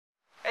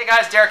Hey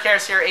guys, Derek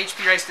Harris here,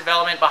 HP Race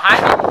Development.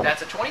 Behind me,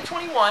 that's a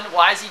 2021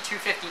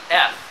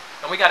 YZ250F.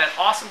 And we got an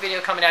awesome video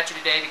coming at you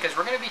today because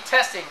we're going to be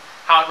testing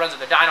how it runs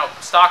with the dyno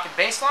stock and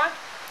baseline.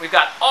 We've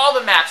got all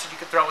the maps that you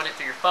can throw in it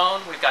through your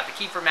phone. We've got the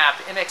keeper map,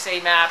 the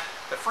MXA map,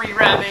 the free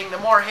revving, the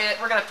more hit.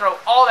 We're going to throw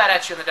all that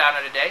at you in the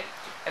dyno today.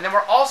 And then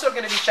we're also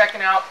going to be checking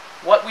out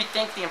what we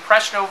think the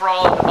impression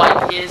overall of the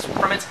bike is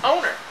from its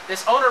owner.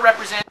 This owner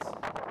represents a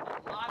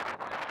lot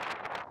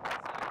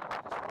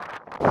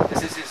of...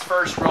 This is his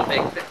first real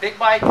big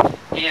bike,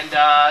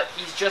 and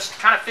he's just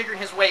kind of figuring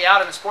his way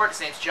out in the sport. His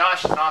name's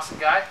Josh. He's an awesome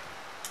guy.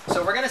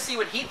 So we're going to see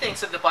what he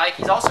thinks of the bike.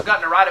 He's also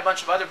gotten to ride a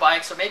bunch of other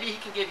bikes, so maybe he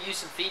can give you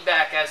some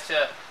feedback as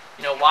to,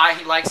 you know, why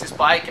he likes this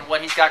bike and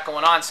what he's got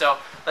going on. So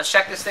let's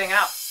check this thing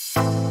out.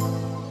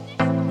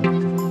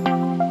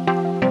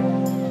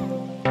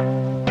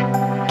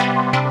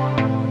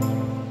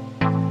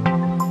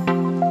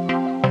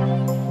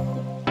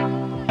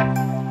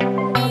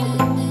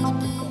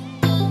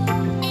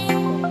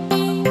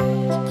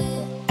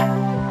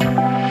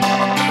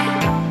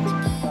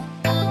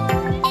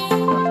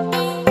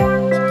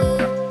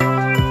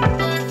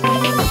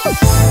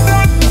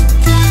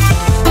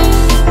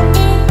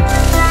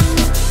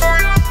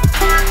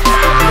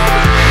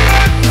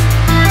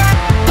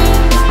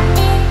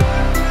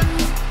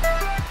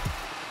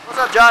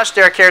 Josh,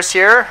 Derek Harris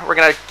here. We're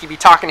going to be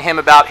talking to him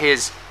about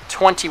his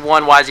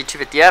 21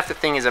 YZ250F. The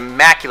thing is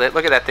immaculate.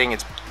 Look at that thing.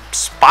 It's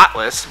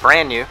spotless,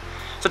 brand new.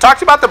 So talk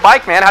to me about the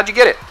bike, man. How'd you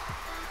get it?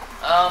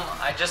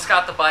 I just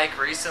got the bike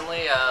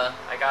recently. I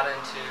got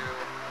into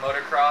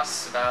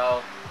motocross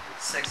about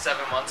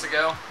 6-7 months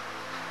ago.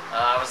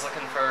 I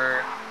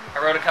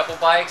rode a couple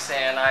bikes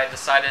and I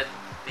decided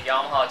the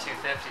Yamaha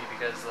 250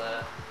 because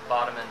the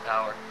bottom end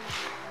power.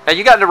 Now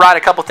you got to ride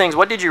a couple things.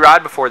 What did you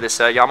ride before this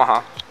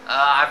Yamaha?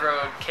 I've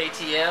rode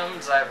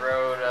KTMs, I've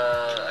rode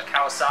a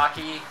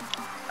Kawasaki,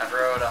 I've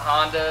rode a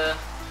Honda,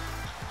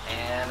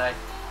 and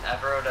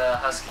I've rode a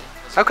Husky.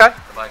 Okay.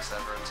 The bikes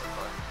I've rode so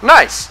far.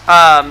 Nice.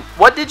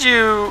 What did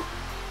you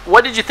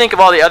think of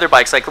all the other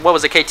bikes? Like, what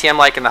was the KTM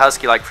like and the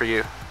Husky like for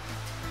you?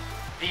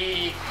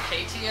 The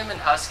KTM and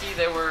Husky,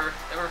 they were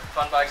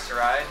fun bikes to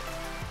ride,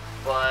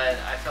 but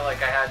I feel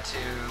like I had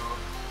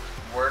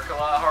to work a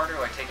lot harder,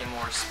 like taking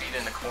more speed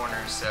in the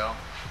corners. So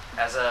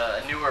as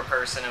a newer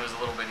person, it was a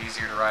little bit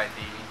easier to ride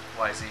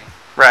the YZ.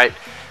 Right.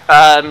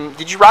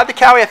 Did you ride the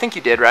Cowie? I think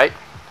you did, right?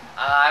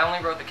 I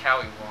only rode the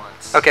Cowie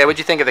once. Okay. What'd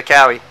you think of the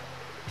Cowie?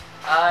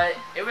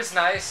 It was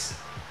nice.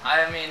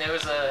 I mean, it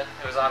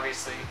was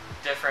obviously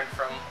different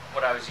from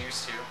what I was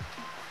used to.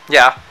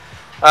 Yeah.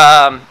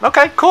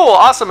 Okay. Cool.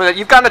 Awesome.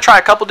 You've gotten to try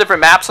a couple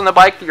different maps on the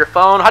bike through your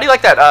phone. How do you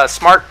like that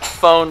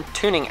smartphone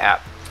tuning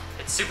app?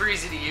 It's super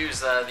easy to use.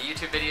 The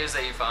YouTube videos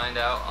that you find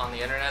out on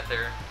the internet,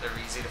 they're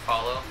easy to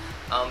follow.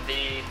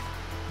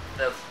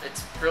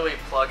 It's really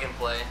plug and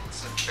play.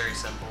 It's very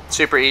simple.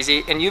 Super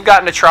easy. And you've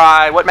gotten to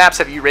try, what maps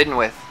have you ridden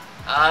with?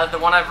 The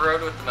one I've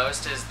rode with the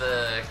most is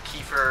the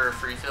Kiefer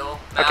free fill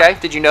map. Okay.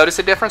 Did you notice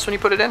a difference when you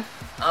put it in?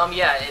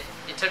 Yeah,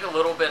 it took a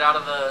little bit out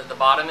of the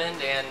bottom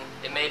end and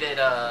it made it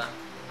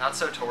not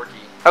so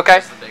torquey. Okay.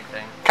 That's the big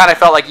thing. Kind of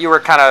felt like you were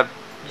kind of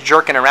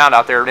jerking around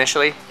out there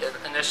initially.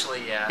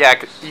 Initially, yeah. Yeah,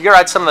 'cause you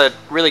ride some of the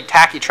really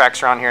tacky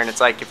tracks around here, and it's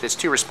like if it's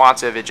too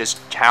responsive, it just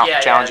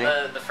challenging.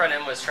 Yeah, the front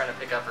end was trying to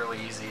pick up really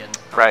easy, and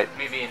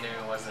me being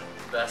new wasn't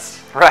the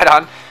best. Right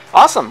on.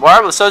 Awesome. Well, all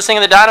right, let's throw this thing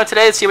in the dyno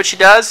today. Let's see what she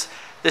does.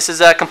 This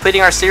is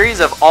completing our series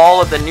of all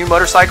of the new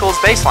motorcycles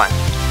baseline.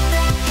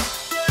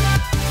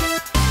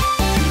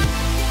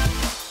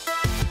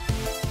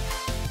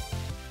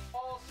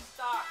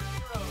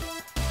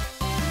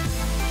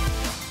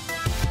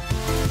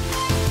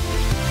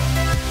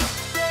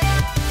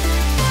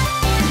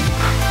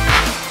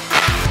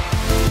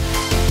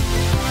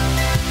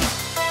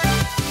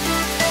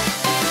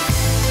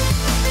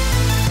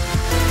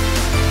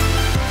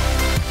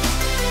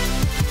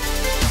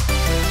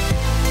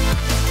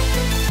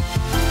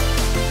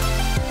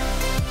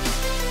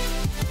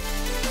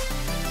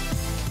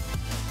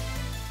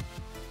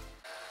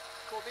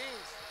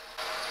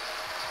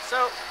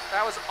 So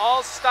that was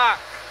all stock,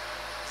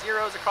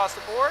 zeros across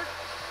the board.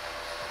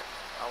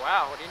 Oh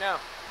wow, what do you know?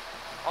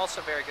 Also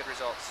very good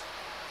results.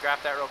 Grab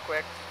that real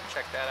quick,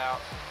 check that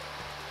out.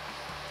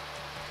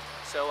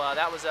 So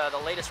that was the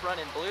latest run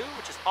in blue,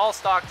 which is all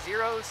stock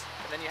zeros.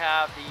 And then you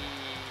have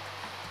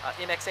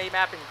the MXA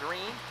map in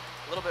green,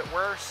 a little bit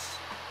worse.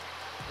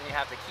 Then you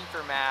have the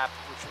keeper map,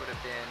 which would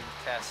have been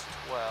test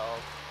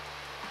 12.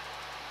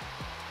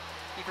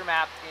 Keeper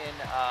map in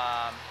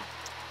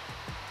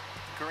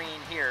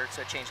green here,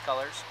 so it changed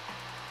colors,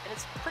 and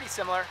it's pretty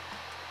similar,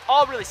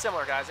 all really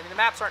similar, guys. I mean, the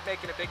maps aren't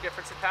making a big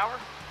difference in power,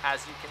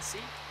 as you can see,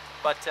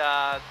 but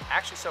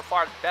actually so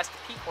far the best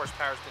peak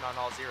horsepower has been on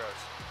all zeros.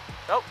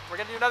 So we're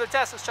gonna do another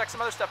test. Let's check some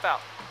other stuff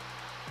out.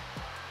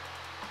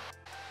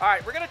 All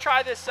right, we're gonna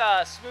try this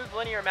smooth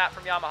linear map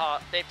from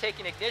Yamaha. They've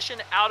taken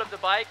ignition out of the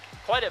bike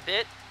quite a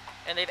bit,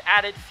 and they've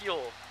added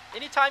fuel.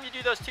 Anytime you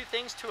do those two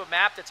things to a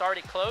map that's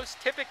already close,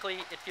 typically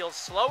it feels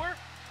slower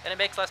and it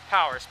makes less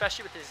power,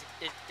 especially with this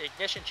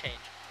ignition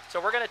change. So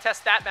we're going to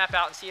test that map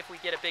out and see if we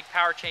get a big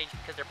power change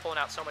because they're pulling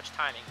out so much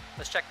timing.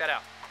 Let's check that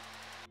out.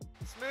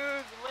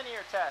 Smooth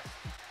linear test.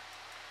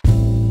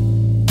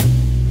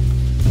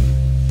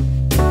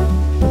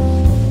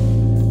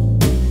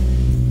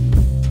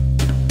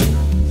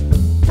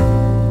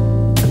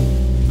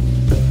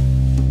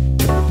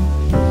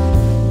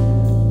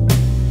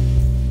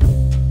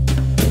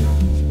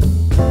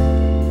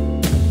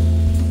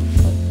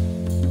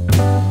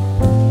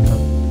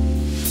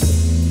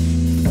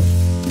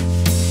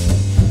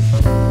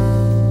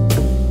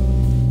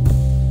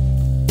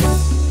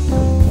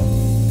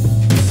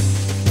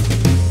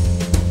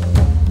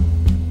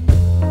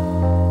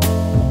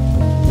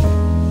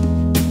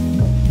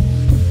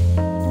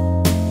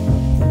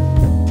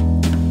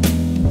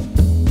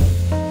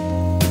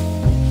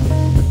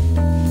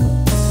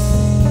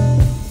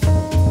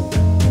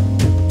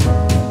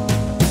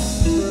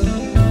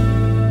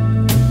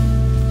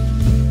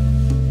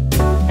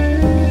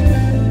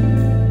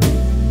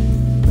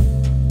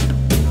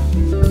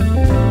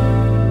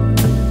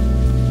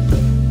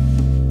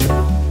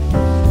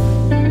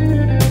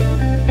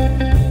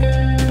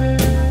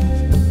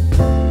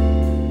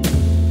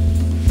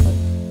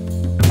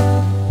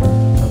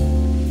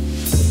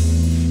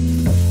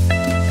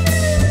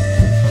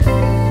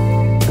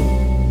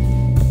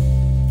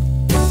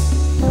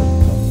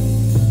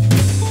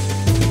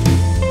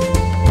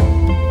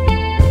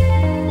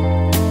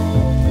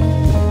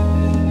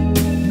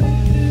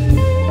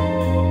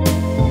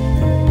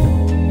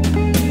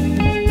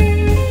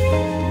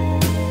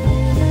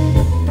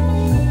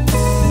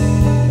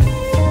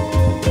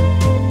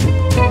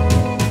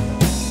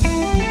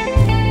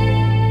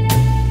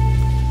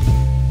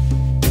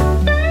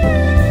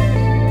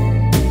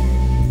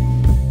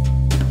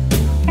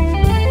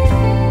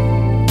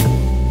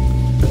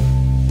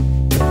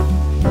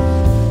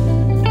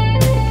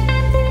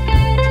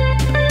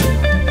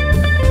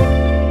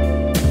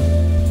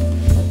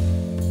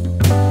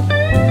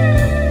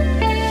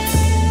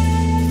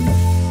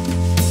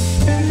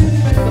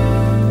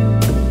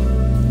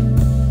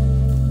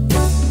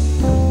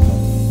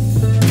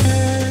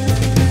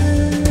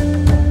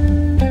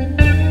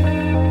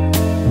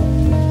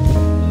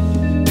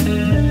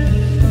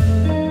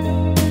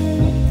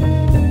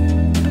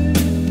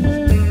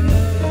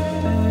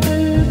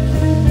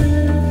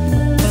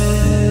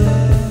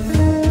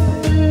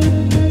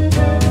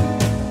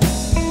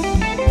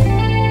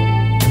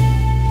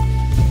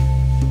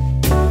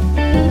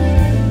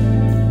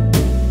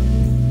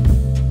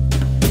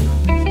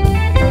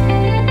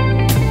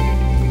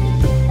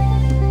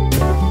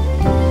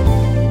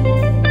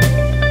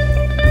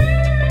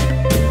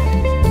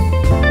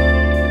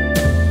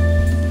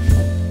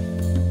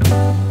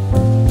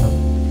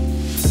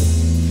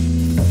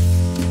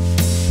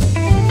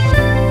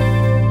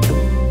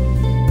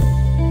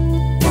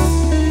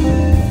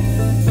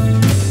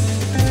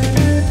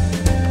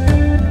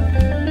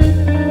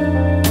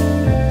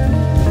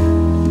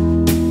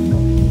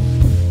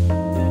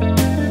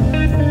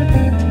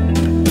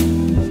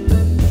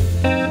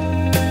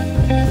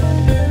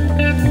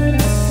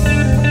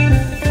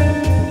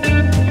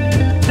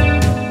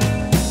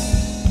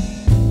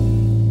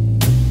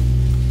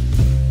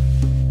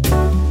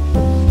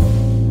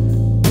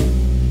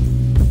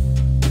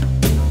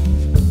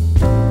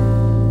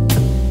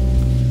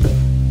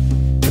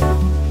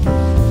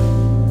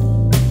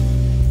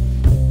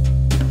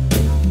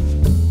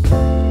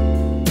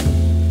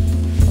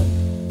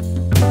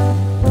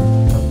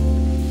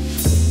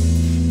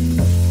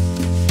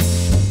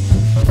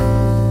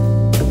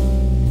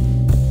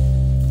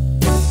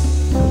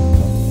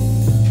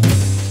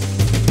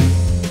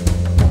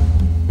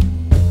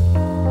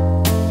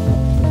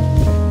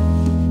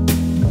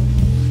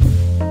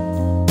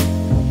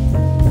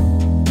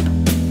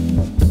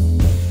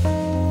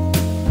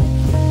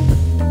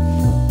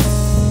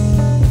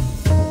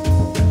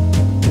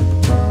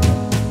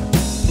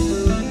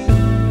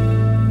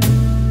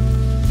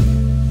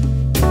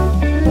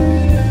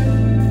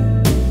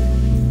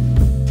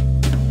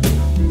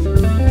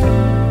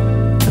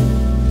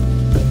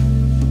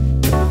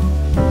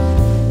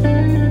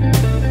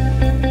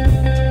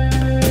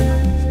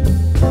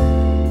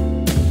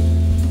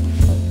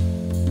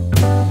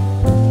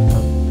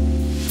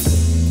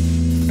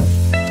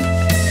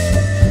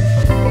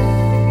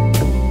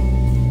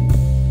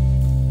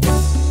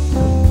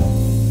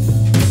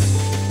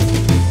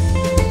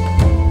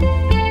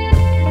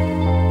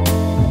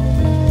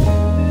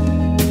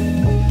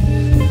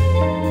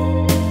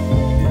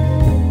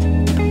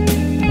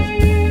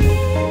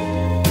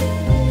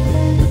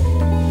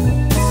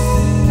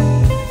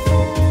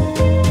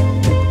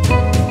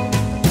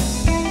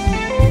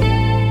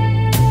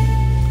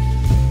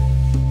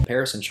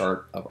 comparison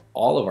chart of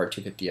all of our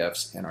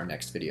 250Fs in our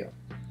next video.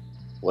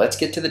 Let's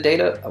get to the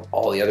data of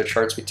all the other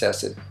charts we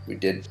tested. We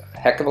did a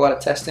heck of a lot of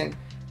testing,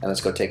 and let's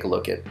go take a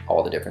look at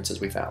all the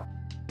differences we found.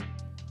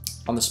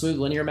 On the smooth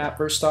linear map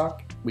versus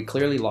stock, we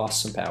clearly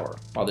lost some power.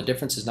 While the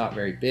difference is not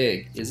very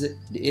big, it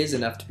is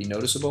enough to be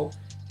noticeable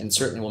and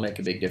certainly will make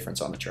a big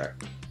difference on the track.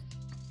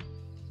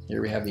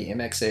 Here we have the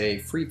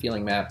MXA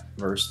free-feeling map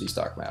versus the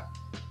stock map.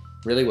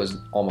 Really was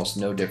almost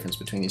no difference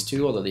between these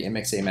two, although the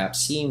MXA map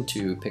seemed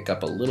to pick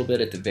up a little bit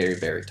at the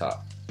very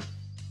top.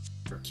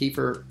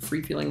 Kiefer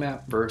free-feeling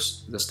map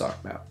versus the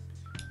stock map.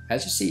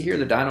 As you see here,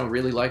 the dyno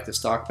really liked the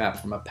stock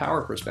map from a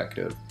power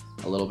perspective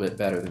a little bit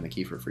better than the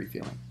Kiefer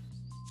free-feeling.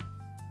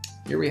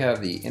 Here we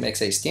have the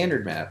MXA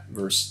standard map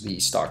versus the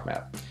stock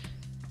map.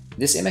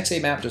 This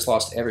MXA map just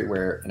lost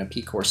everywhere in a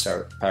peak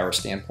horsepower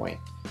standpoint.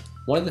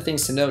 One of the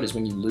things to note is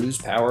when you lose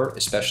power,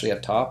 especially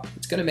up top,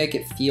 it's going to make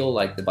it feel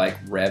like the bike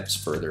revs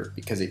further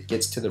because it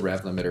gets to the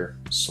rev limiter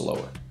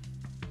slower.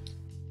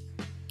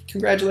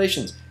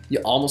 Congratulations, you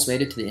almost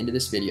made it to the end of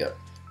this video.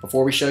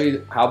 Before we show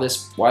you how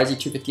this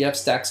YZ250F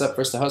stacks up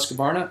versus the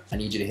Husqvarna, I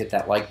need you to hit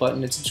that like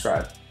button and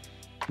subscribe.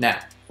 Now,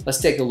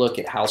 let's take a look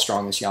at how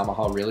strong this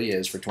Yamaha really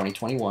is for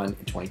 2021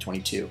 and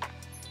 2022.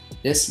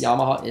 This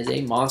Yamaha is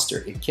a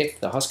monster. It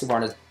kicked the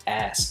Husqvarna's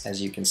ass,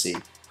 as you can see.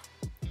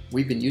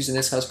 We've been using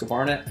this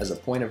Husqvarna as a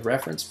point of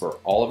reference for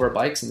all of our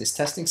bikes in this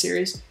testing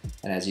series,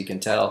 and as you can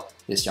tell,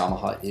 this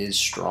Yamaha is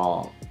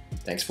strong.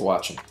 Thanks for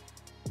watching.